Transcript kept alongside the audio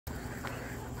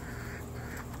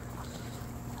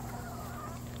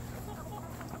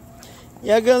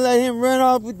Y'all gonna let him run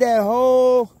off with that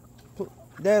whole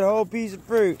piece of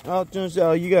fruit? Oh,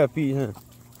 you got a piece, huh?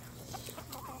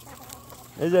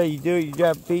 That's how you do it. You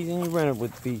drop a piece and you run up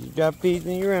with a piece. You drop a piece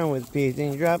and you run with a piece.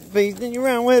 Then you drop a piece, then you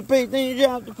run with a piece. Then you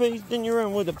drop the piece, then you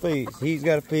run with a piece. He's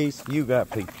got a piece, you got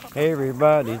a piece.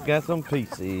 Everybody's got some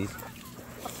pieces.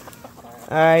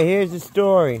 Alright, here's the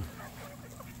story.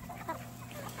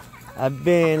 I've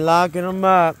been locking them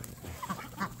up.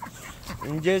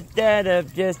 And just that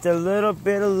of just a little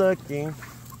bit of looking,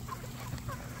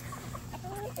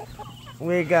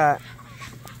 we got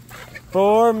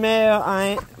four male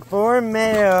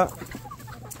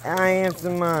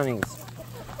Iamsamanis,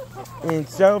 and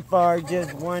so far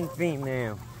just one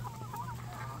female.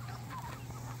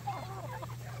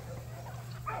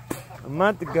 A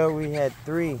month ago we had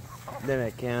 3 that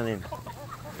I counted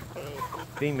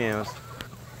females.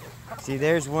 See,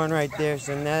 there's one right there,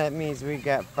 so now that means we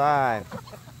got 5.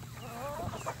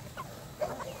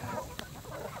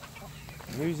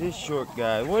 Who's this short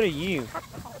guy? What are you?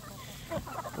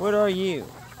 What are you?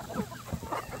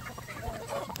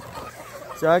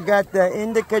 So I got the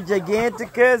Indica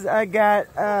Giganticas. I got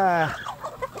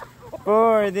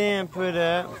 4 of them put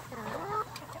up.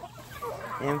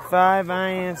 And 5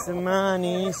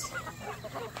 Iamsamanis.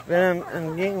 But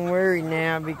I'm getting worried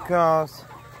now because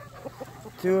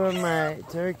 2 of my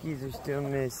turkeys are still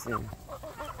missing.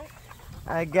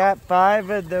 I got 5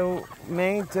 of the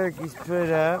main turkeys put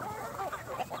up.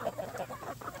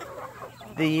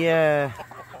 The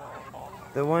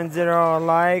ones that are all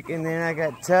alike, and then I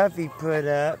got Tuffy put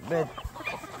up, but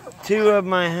 2 of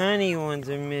my honey ones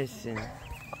are missing.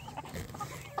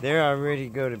 They're all ready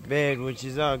to go to bed, which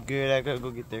is all good. I gotta go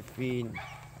get their feed.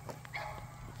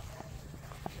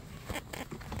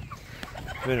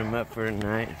 Put them up for the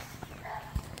night.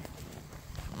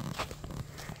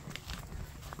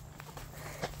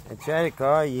 I tried to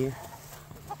call you,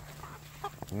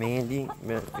 Mandy,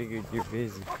 but I figured you're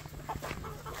busy.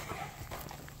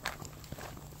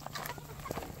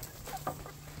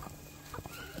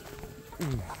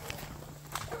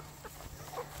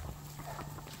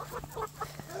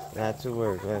 That's the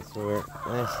work, that's the work.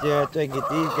 I still have to get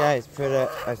these guys put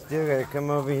up. I still gotta come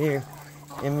over here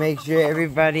and make sure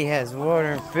everybody has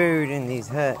water and food in these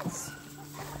huts.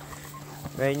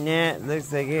 Right now, it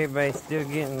looks like everybody's still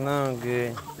getting along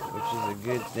good, which is a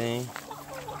good thing.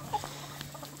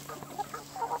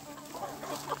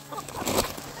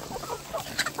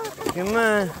 Come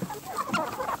on.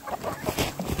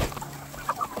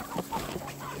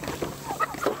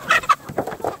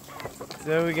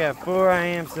 So we got 4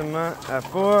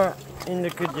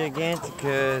 Indica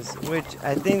Giganticas, which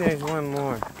I think there's one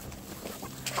more.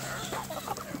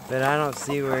 But I don't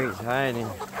see where he's hiding.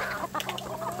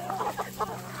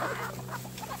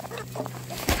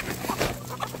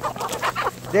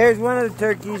 There's one of the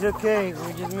turkeys, okay.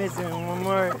 We're just missing one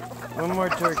more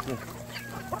turkey.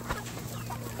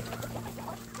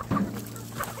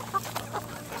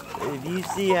 If you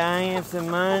see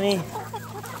Iamsamani,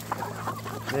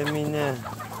 let me know.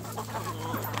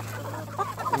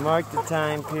 Mark the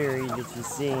time period that you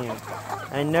see him.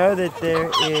 I know that there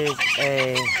is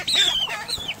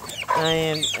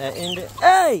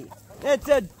hey! That's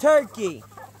a turkey!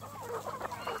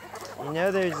 You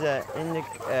know there's a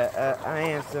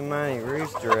Iamsamani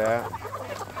rooster out.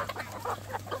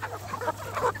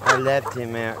 I left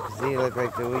him out because he looked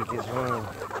like the weakest one.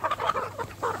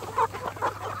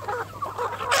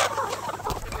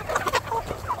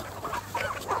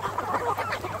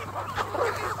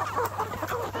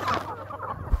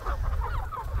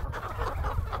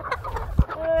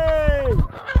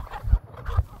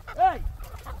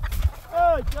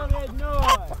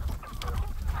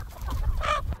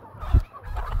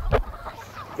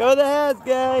 Go to the house,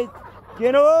 guys.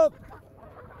 Get up.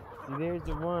 See, there's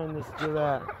the one that's still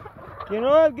out. Get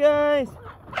up, guys.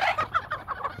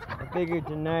 I figured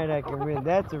tonight I can rid.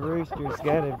 That's a rooster. It's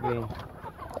gotta be.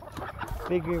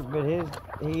 Figured, but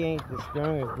he ain't the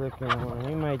strongest looking one.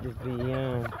 He might just be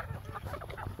young.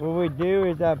 What we do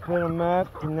is I put them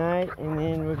up tonight, and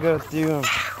then we'll go through them.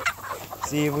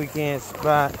 See if we can't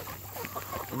spot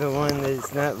the one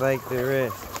that's not like the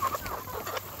rest.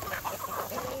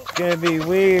 It's gonna be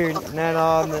weird,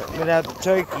 without the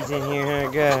turkeys in here, huh,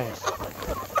 guys?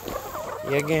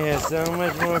 You're gonna have so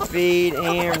much more feed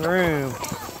and room.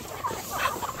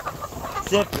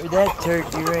 Except for that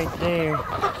turkey right there.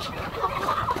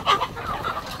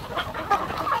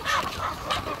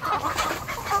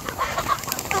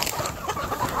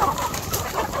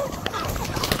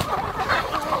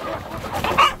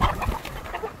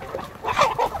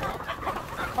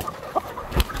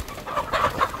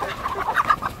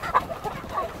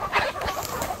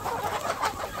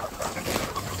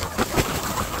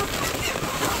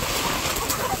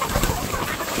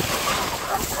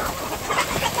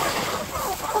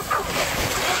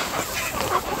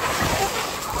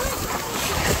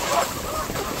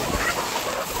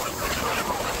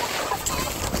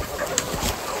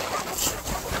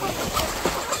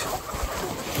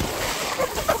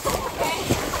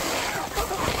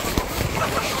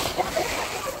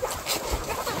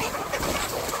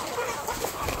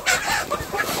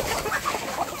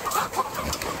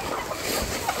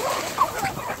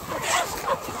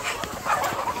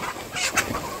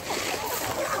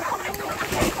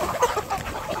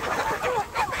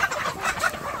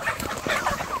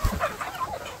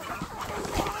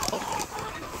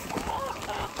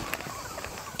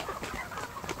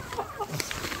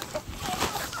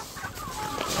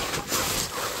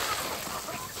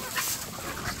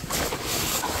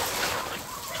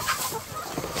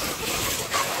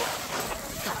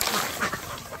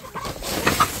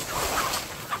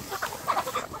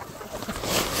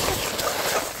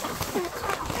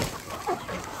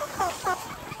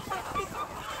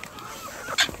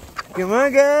 Come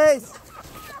on, guys.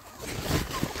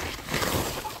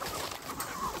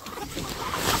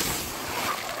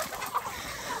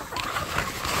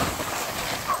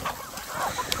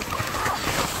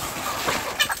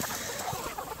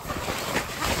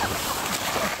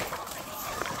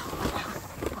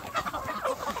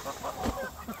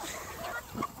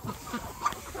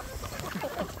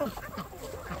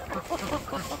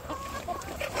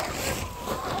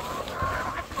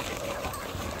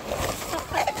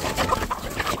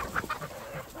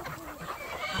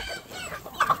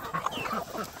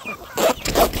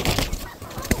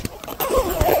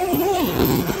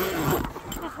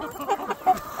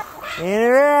 In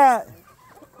or out?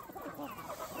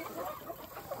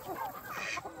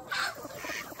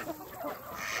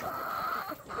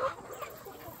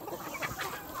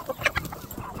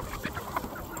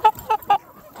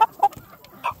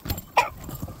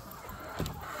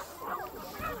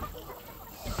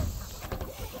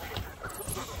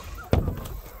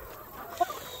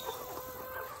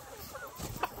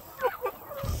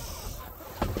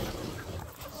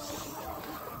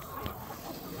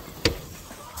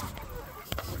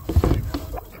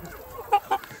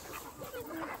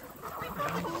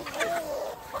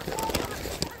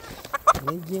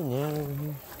 They're getting out over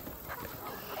here.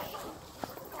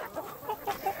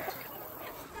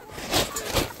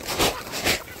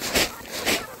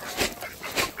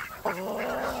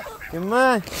 Come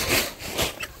on.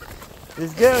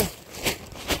 Let's go.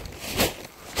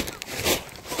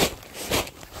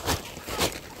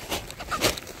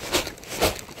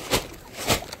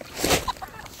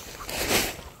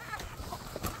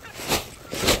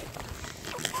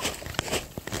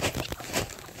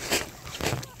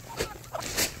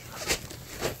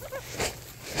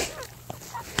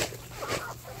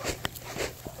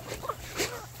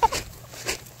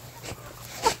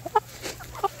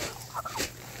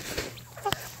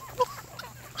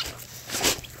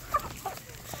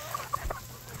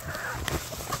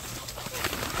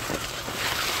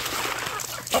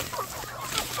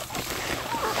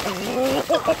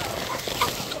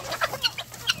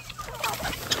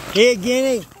 Here,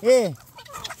 guinea, here.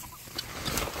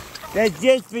 That's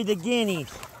just for the guineas.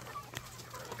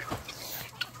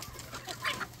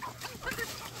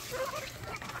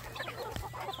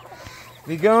 If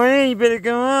you're going in, you better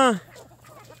go on.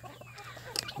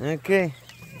 Okay.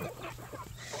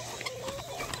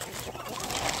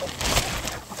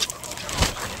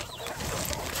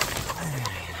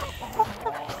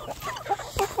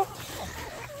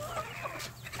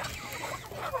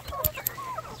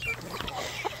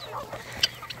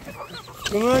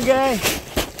 Come on, guys.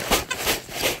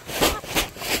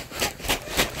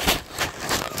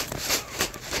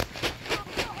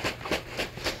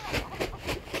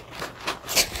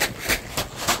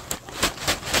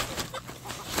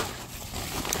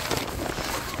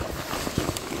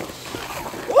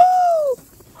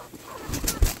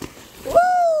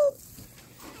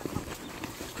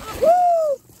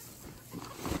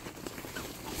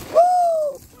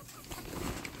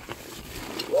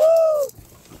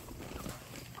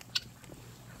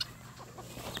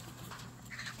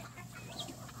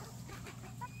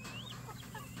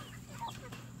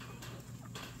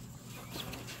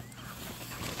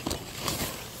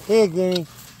 Here, guinea.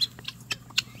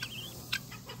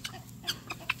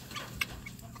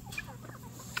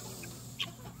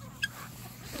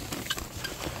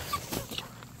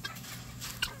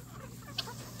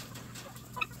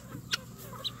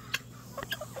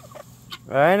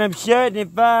 All right, I'm shutting in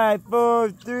 5, 4,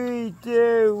 3,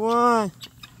 2, 1.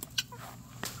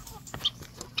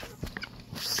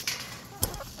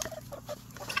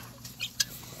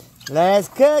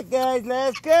 Last cut, guys,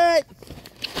 last cut.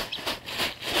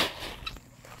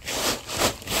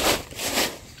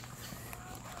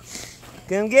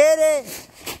 Come get it.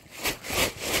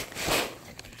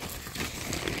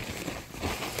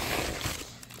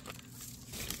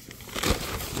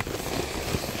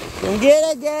 Come get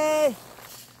it, guys.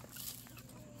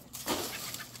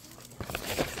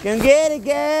 Come get it,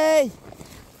 guys.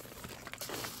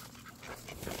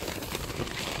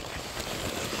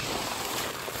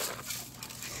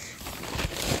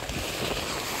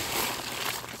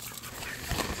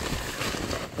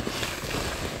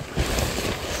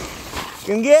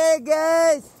 Come get it,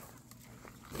 guys.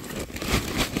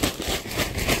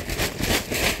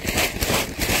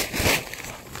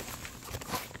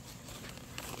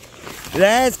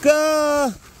 Let's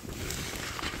go.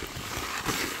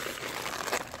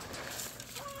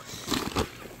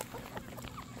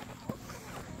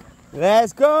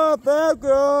 Let's go,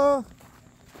 Pedro.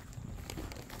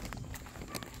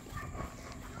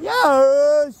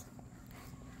 Yes.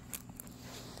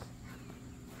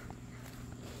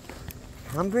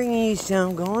 I'm bringing you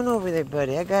some. Go on over there,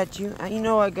 buddy. I got you. You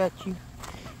know I got you.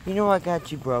 You know I got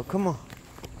you, bro. Come on.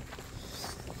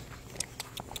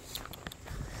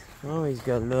 Always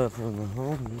got love from the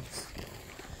homies.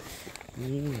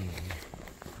 Yeah.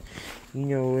 You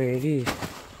know where it is.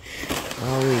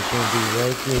 Always gonna be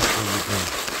right there for you guys.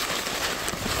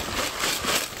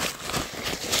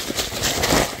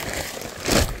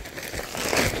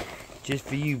 Just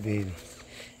for you, baby.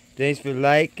 Thanks for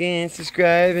liking and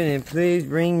subscribing, and please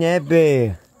ring that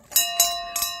bell.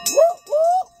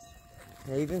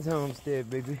 Haven's Homestead,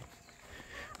 baby.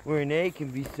 Where an egg can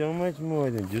be so much more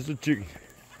than just a chicken.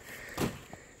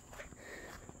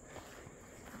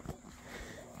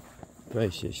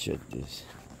 Probably should shut this.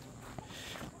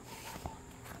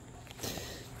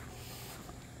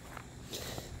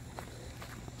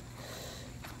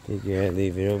 Figure I'd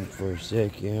leave it open for a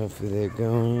second. Hopefully they're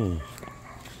going in.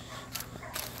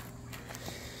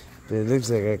 But it looks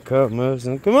like I caught most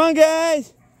of them. Come on,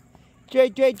 guys!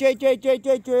 Trade. Hey, chickens! Hey,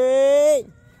 chickens!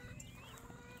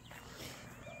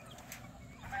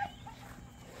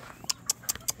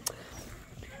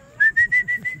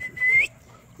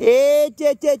 Hey,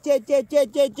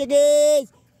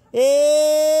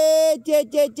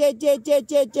 chickens!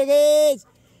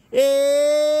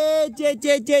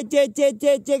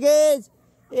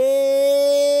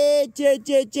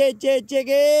 Hey,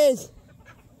 chickens!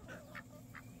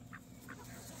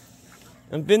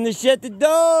 I'm finna shut the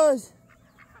doors.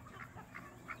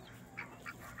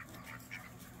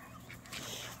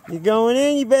 You going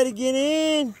in? You better get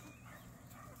in.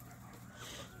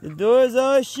 The doors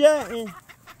are shutting.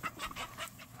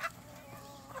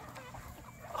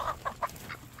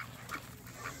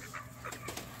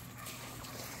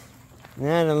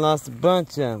 Now I done lost a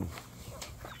bunch of them.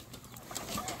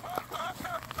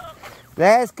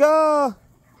 Let's go.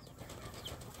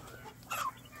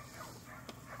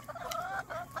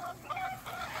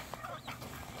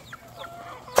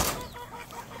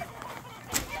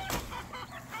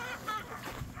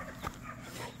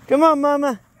 Come on,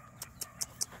 Mama.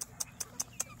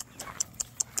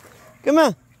 Come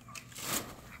on.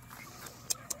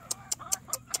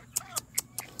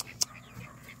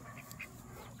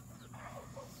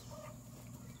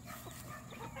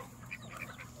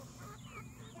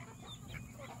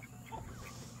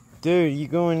 Dude, you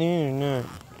going in or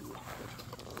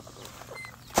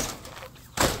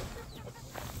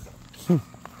not?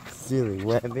 Silly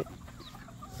wabbit.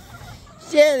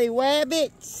 Silly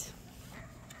wabbits.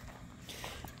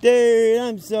 Dude,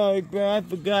 I'm sorry, bro. I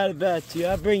forgot about you.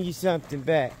 I'll bring you something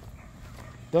back.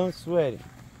 Don't sweat it.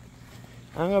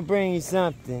 I'm gonna bring you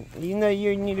something. You know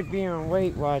you need to be on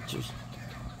Weight Watchers.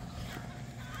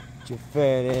 Your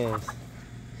fat ass.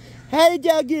 How did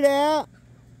y'all get out?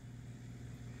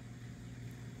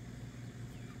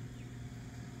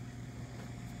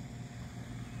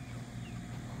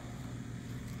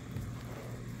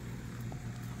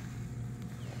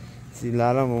 See, a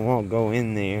lot of them won't go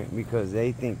in there because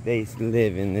they think they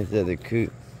live in this other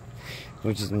coop,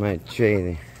 which is my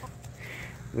trailer,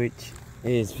 which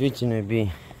is fixing to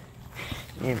be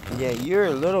empty. Yeah, you're a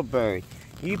little bird.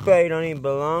 You probably don't even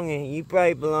belong in. You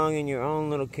probably belong in your own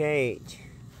little cage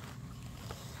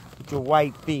with your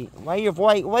white feet. Why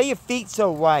your feet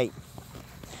so white?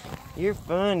 You're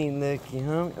funny looking,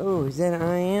 huh? Oh, is that an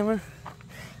I ammer?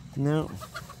 No.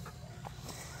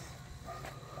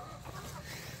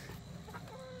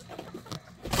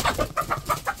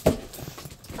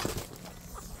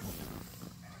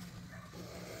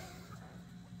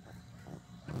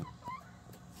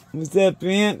 What's up,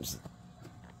 pimps?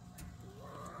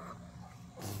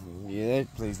 Yeah,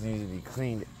 that place needs to be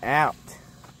cleaned out.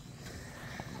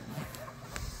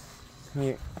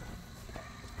 Here.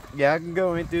 Yeah, I can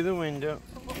go in through the window.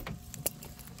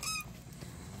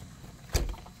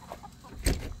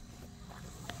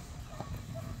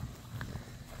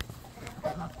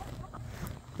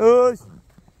 Oh,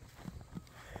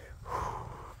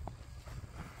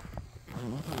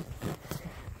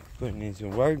 putting in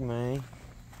some work, man.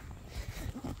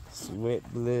 Sweat,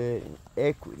 blood, and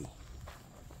equity.